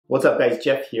What's up guys,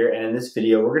 Jeff here, and in this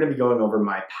video we're going to be going over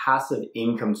my passive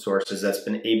income sources that's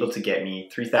been able to get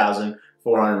me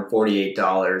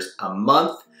 $3,448 a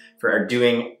month for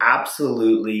doing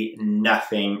absolutely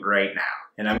nothing right now.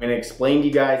 And I'm going to explain to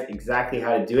you guys exactly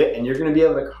how to do it, and you're going to be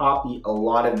able to copy a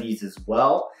lot of these as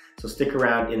well. So stick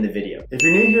around in the video. If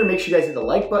you're new here, make sure you guys hit the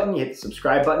like button, you hit the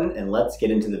subscribe button, and let's get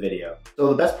into the video. So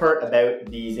the best part about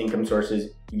these income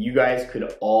sources, you guys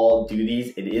could all do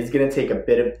these. It is gonna take a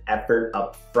bit of effort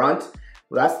up front.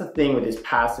 Well, that's the thing with this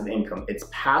passive income. It's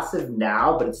passive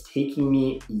now, but it's taking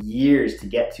me years to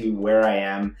get to where I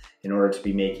am in order to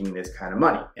be making this kind of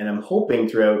money. And I'm hoping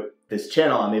throughout this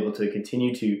channel, I'm able to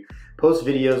continue to post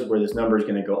videos where this number is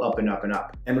gonna go up and up and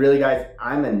up. And really guys,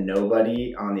 I'm a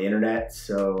nobody on the internet.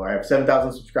 So I have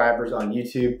 7,000 subscribers on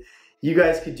YouTube. You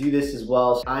guys could do this as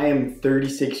well. I am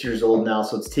 36 years old now,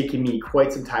 so it's taken me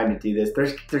quite some time to do this.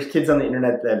 There's kids on the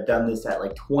internet that have done this at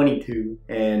like 22,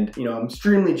 and you know, I'm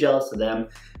extremely jealous of them,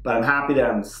 but I'm happy that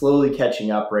I'm slowly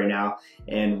catching up right now.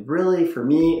 And really for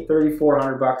me,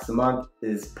 3,400 bucks a month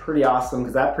is pretty awesome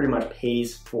because that pretty much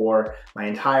pays for my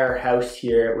entire house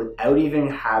here without even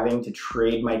having to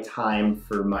trade my time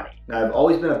for money. Now, I've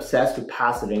always been obsessed with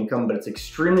passive income, but it's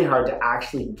extremely hard to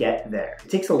actually get there.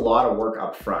 It takes a lot of work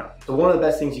up front. So one of the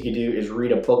best things you can do is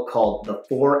read a book called The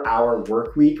 4-Hour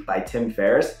Workweek by Tim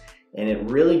Ferriss. And it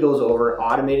really goes over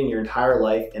automating your entire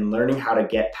life and learning how to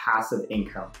get passive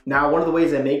income. Now, one of the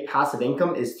ways I make passive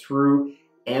income is through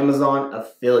Amazon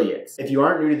affiliates. If you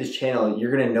aren't new to this channel, you're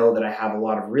gonna know that I have a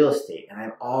lot of real estate, and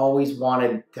I've always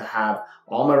wanted to have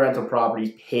all my rental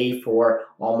properties pay for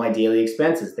all my daily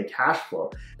expenses, the cash flow.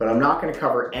 But I'm not gonna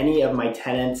cover any of my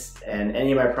tenants and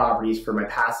any of my properties for my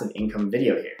passive income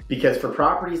video here. Because for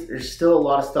properties, there's still a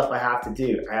lot of stuff I have to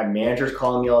do. I have managers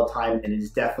calling me all the time, and it is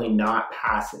definitely not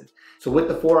passive. So with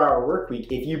the 4-Hour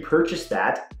Workweek, if you purchase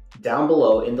that, down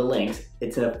below in the links,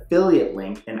 it's an affiliate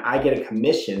link, and I get a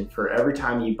commission for every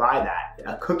time you buy that.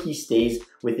 A cookie stays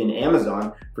within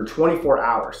Amazon for 24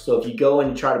 hours. So if you go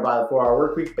and you try to buy the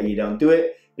 4-Hour Workweek, but you don't do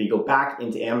it, but you go back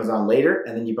into Amazon later,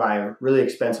 and then you buy a really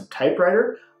expensive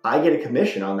typewriter, I get a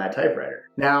commission on that typewriter.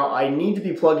 Now, I need to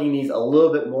be plugging these a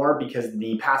little bit more because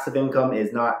the passive income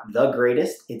is not the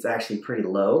greatest. It's actually pretty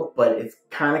low, but it's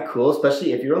kind of cool,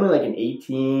 especially if you're only like an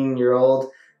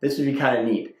 18-year-old, this would be kind of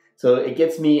neat. So it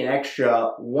gets me an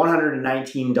extra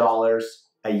 $119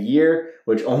 a year,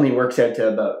 which only works out to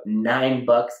about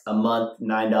 $9 a month,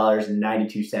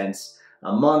 $9.92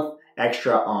 a month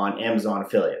extra on Amazon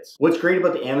affiliates. What's great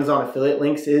about the Amazon affiliate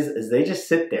links is they just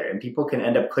sit there and people can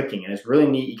end up clicking, and it's really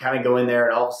neat. You kind of go in there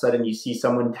and all of a sudden you see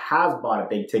someone has bought a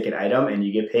big ticket item and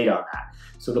you get paid on that.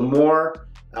 So the more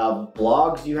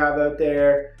blogs you have out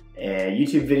there and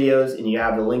YouTube videos, and you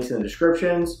have the links in the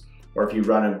descriptions, or if you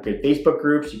run a good Facebook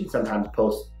groups, you can sometimes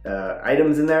post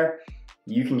items in there.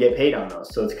 You can get paid on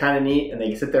those. So it's kind of neat, and they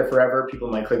can sit there forever. People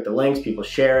might click the links, people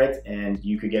share it, and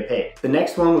you could get paid. The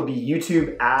next one would be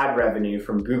YouTube ad revenue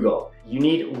from Google. You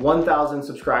need 1,000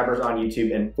 subscribers on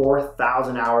YouTube and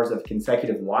 4,000 hours of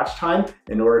consecutive watch time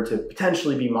in order to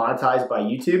potentially be monetized by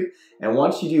YouTube. And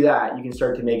once you do that, you can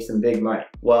start to make some big money.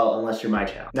 Well, unless you're my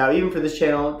channel. Now, even for this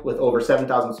channel with over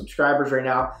 7,000 subscribers right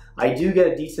now, I do get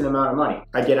a decent amount of money.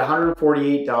 I get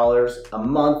 $148 a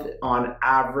month on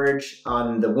average.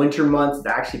 On the winter months, it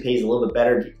actually pays a little bit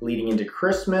better leading into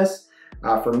Christmas.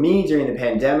 For me, during the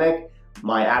pandemic,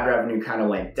 my ad revenue kind of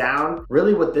went down.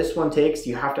 Really what this one takes,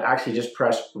 you have to actually just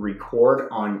press record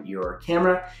on your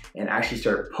camera and actually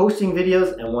start posting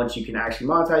videos. And once you can actually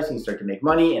monetize, you can start to make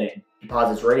money, and it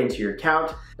deposits right into your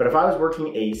account. But if I was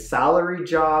working a salary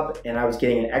job and I was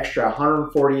getting an extra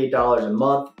 $148 a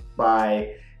month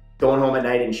by going home at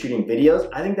night and shooting videos,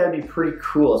 I think that'd be pretty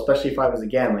cool, especially if I was,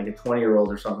 again, like a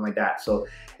 20-year-old or something like that. So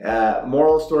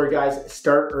moral of the story, guys,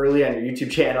 start early on your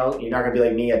YouTube channel. You're not gonna be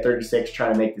like me at 36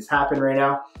 trying to make this happen right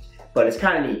now, but it's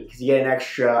kind of neat because you get an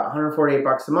extra 148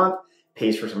 bucks a month,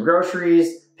 pays for some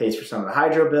groceries, pays for some of the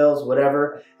hydro bills,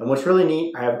 whatever. And what's really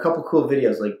neat, I have a couple cool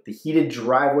videos, like the heated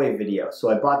driveway video. So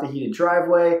I bought the heated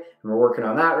driveway, and we're working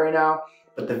on that right now.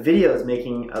 But the video is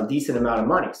making a decent amount of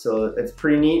money. So it's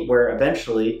pretty neat where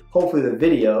eventually, hopefully the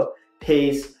video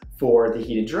pays for the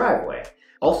heated driveway.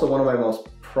 Also, one of my most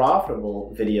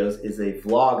profitable videos is a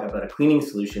vlog about a cleaning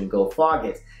solution, Go Fog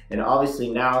It. And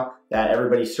obviously now that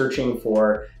everybody's searching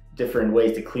for different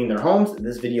ways to clean their homes,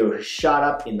 this video has shot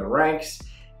up in the ranks,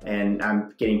 and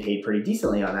I'm getting paid pretty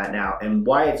decently on that now. And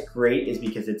why it's great is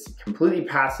because it's completely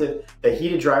passive. The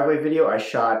heated driveway video I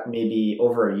shot maybe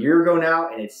over a year ago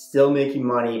now, and it's still making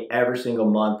money every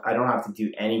single month. I don't have to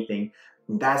do anything.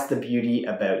 And that's the beauty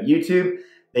about YouTube.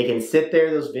 They can sit there,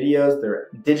 those videos, they're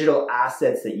digital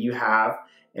assets that you have,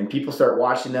 and people start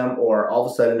watching them, or all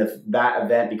of a sudden if that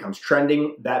event becomes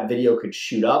trending, that video could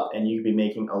shoot up and you could be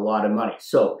making a lot of money.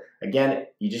 So again,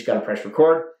 you just gotta press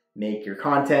record, make your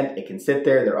content, it can sit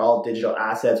there, they're all digital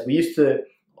assets. We used to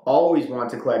always want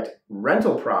to collect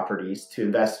rental properties to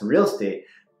invest in real estate,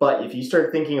 but if you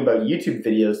start thinking about YouTube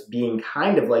videos being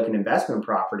kind of like an investment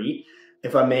property,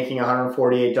 if I'm making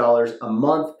 $148 a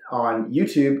month on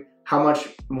YouTube, how much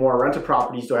more rental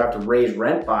properties do I have to raise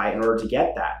rent by in order to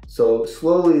get that? So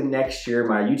slowly next year,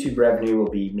 my YouTube revenue will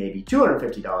be maybe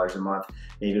 $250 a month,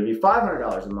 maybe it'll be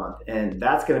 $500 a month, and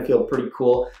that's gonna feel pretty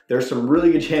cool. There's some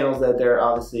really good channels out there,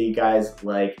 obviously guys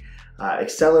like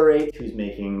Accelerate, who's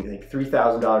making like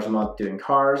 $3,000 a month doing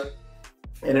cars.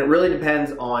 And it really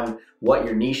depends on what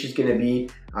your niche is gonna be.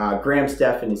 Graham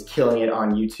Stephan is killing it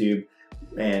on YouTube,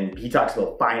 and he talks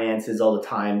about finances all the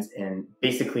times. And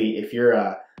basically, if you're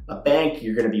a bank,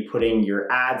 you're gonna be putting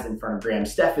your ads in front of Graham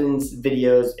Stephan's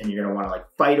videos, and you're gonna wanna like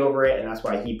fight over it, and that's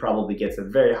why he probably gets a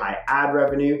very high ad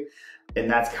revenue. And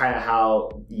that's kind of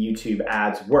how YouTube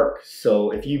ads work.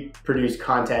 So if you produce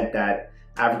content that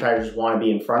advertisers want to be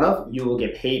in front of, you will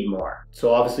get paid more.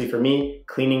 So obviously for me,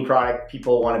 cleaning product,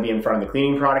 people want to be in front of the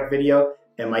cleaning product video,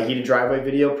 and my heated driveway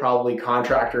video, probably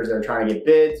contractors that are trying to get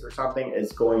bids or something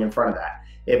is going in front of that.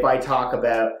 If I talk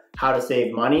about how to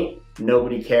save money,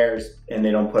 nobody cares and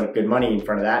they don't put good money in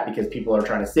front of that because people are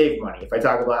trying to save money. If I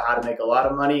talk about how to make a lot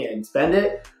of money and spend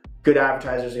it, good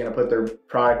advertisers are gonna put their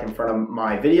product in front of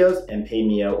my videos and pay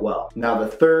me out well. Now, the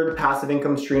third passive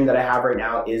income stream that I have right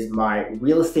now is my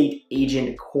real estate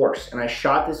agent course. And I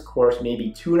shot this course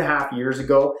maybe 2.5 years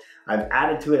ago. I've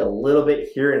added to it a little bit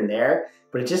here and there,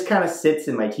 but it just kind of sits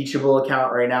in my Teachable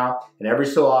account right now. And every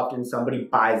so often somebody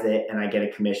buys it and I get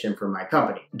a commission from my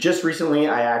company. Just recently,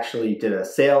 I actually did a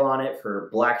sale on it for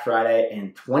Black Friday,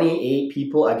 and 28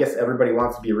 people, I guess everybody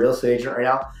wants to be a real estate agent right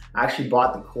now, actually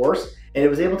bought the course. And it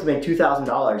was able to make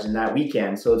 $2,000 in that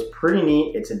weekend. So it's pretty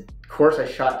neat. It's a course I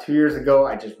shot 2 years ago.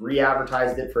 I just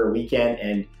re-advertised it for a weekend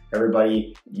and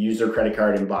everybody used their credit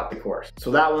card and bought the course. So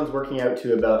that one's working out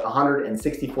to about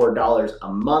 $164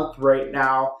 a month right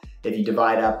now. If you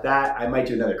divide up that, I might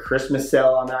do another Christmas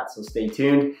sale on that, so stay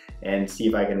tuned and see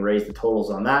if I can raise the totals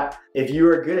on that. If you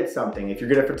are good at something, if you're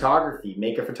good at photography,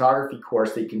 make a photography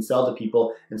course that you can sell to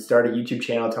people and start a YouTube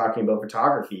channel talking about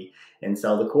photography and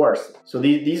sell the course. So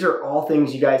these are all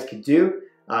things you guys could do.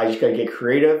 You just gotta get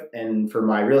creative. And for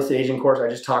my real estate agent course, I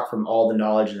just talked from all the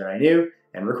knowledge that I knew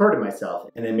and recorded myself,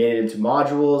 and then made it into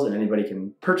modules, and anybody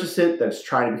can purchase it that's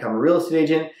trying to become a real estate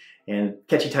agent. And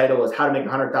catchy title was How to Make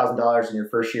 $100,000 in Your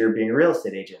First Year Being a Real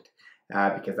Estate Agent,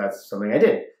 because that's something I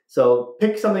did. So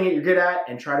pick something that you're good at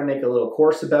and try to make a little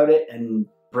course about it and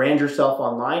brand yourself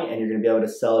online, and you're gonna be able to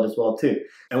sell it as well too.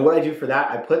 And what I do for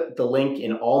that, I put the link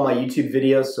in all my YouTube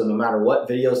videos, so no matter what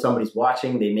video somebody's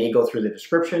watching, they may go through the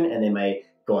description and they may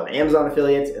go on the Amazon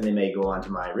affiliates, and they may go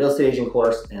onto my real estate agent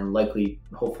course and likely,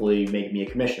 hopefully make me a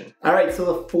commission. All right, so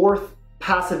the fourth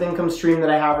passive income stream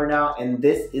that I have right now, and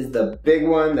this is the big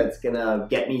one that's gonna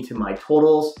get me to my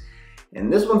totals.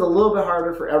 And this one's a little bit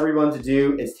harder for everyone to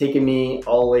do. It's taken me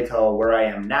all the way to where I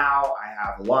am now. I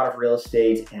have a lot of real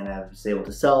estate and I was able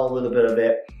to sell a little bit of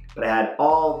it, but I had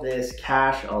all this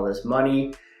cash, all this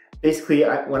money. Basically,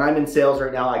 when I'm in sales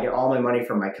right now, I get all my money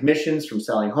from my commissions from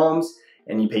selling homes,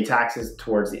 and you pay taxes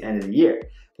towards the end of the year.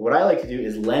 But what I like to do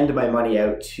is lend my money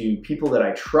out to people that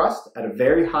I trust at a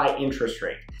very high interest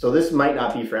rate. So this might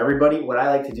not be for everybody. What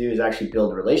I like to do is actually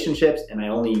build relationships, and I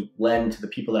only lend to the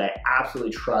people that I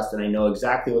absolutely trust and I know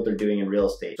exactly what they're doing in real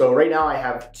estate. So right now I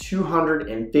have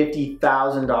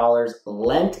 $250,000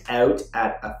 lent out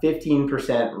at a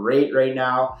 15% rate right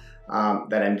now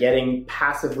that I'm getting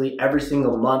passively every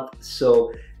single month.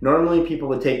 So normally people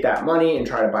would take that money and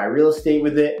try to buy real estate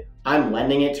with it. I'm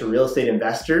lending it to real estate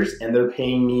investors, and they're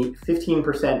paying me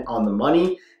 15% on the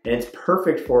money. And it's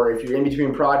perfect for if you're in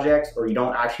between projects or you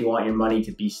don't actually want your money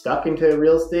to be stuck into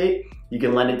real estate. You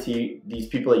can lend it to these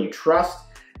people that you trust.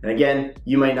 And again,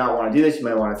 you might not want to do this. You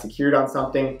might want to secure it on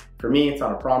something. For me, it's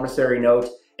on a promissory note.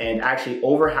 And actually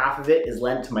over half of it is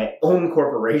lent to my own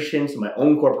corporation. So my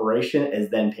own corporation is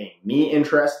then paying me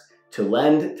interest to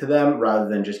lend to them rather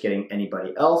than just getting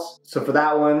anybody else. So for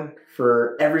that one,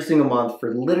 for every single month,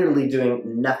 for literally doing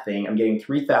nothing, I'm getting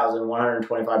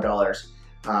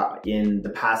 $3,125 in the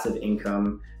passive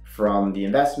income from the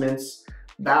investments.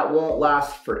 That won't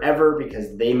last forever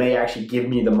because they may actually give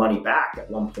me the money back at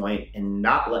one point and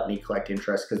not let me collect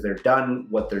interest because they're done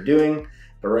what they're doing.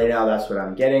 But right now, that's what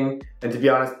I'm getting. And to be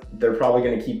honest, they're probably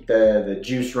gonna keep the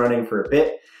juice running for a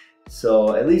bit.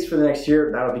 So at least for the next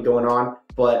year, that'll be going on.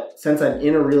 but since I'm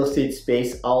in a real estate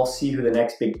space, I'll see who the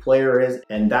next big player is,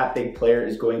 and that big player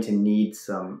is going to need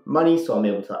some money, so I'm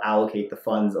able to allocate the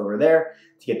funds over there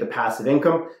to get the passive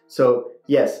income. So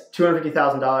yes,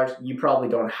 $250,000, you probably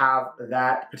don't have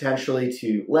that potentially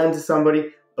to lend to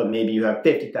somebody, but maybe you have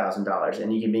 $50,000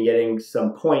 and you can be getting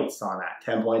some points on that,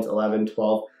 10 points, 11,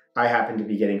 12. I happen to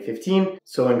be getting 15.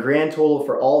 So in grand total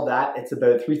for all of that, it's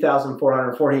about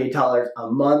 $3,448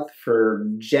 a month for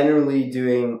generally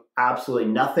doing absolutely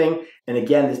nothing. And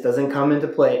again, this doesn't come into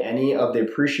play any of the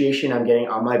appreciation I'm getting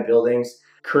on my buildings.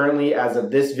 Currently, as of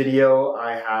this video,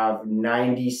 I have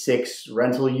 96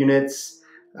 rental units,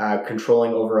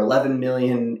 controlling over $11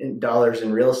 million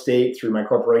in real estate through my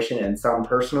corporation and some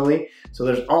personally. So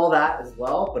there's all that as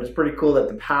well, but it's pretty cool that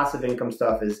the passive income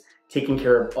stuff is taking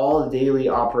care of all the daily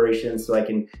operations so I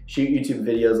can shoot YouTube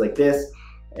videos like this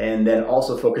and then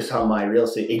also focus on my real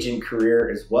estate agent career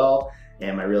as well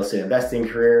and my real estate investing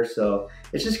career. So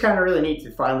it's just kind of really neat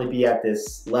to finally be at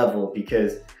this level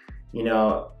because, you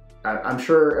know, I'm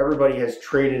sure everybody has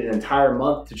traded an entire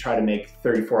month to try to make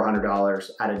 $3,400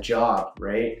 at a job,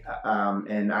 right?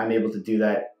 And I'm able to do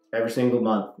that every single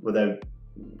month without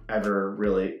ever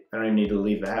really, I don't even need to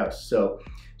leave the house. So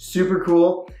super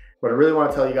cool. What I really want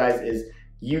to tell you guys is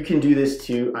you can do this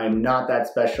too. I'm not that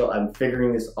special. I'm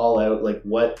figuring this all out, like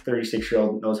what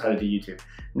 36-year-old knows how to do YouTube.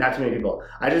 Not too many people.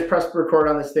 I just pressed record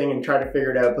on this thing and tried to figure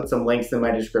it out, put some links in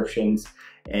my descriptions,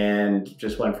 and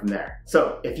just went from there.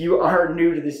 So if you are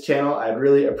new to this channel, I'd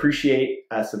really appreciate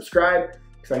a subscribe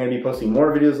because I'm going to be posting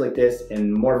more videos like this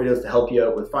and more videos to help you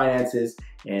out with finances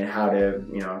and how to,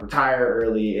 you know, retire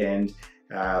early and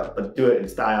do it in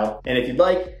style. And if you'd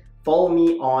like, follow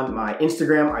me on my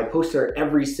Instagram. I post there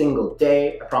every single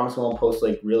day. I promise I won't post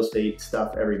like real estate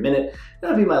stuff every minute.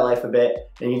 That'll be my life a bit,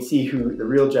 and you can see who the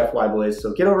real Jeff Wybo is.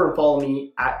 So get over and follow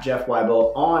me at Jeff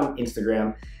Wybo on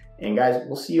Instagram. And guys,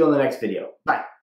 we'll see you on the next video. Bye.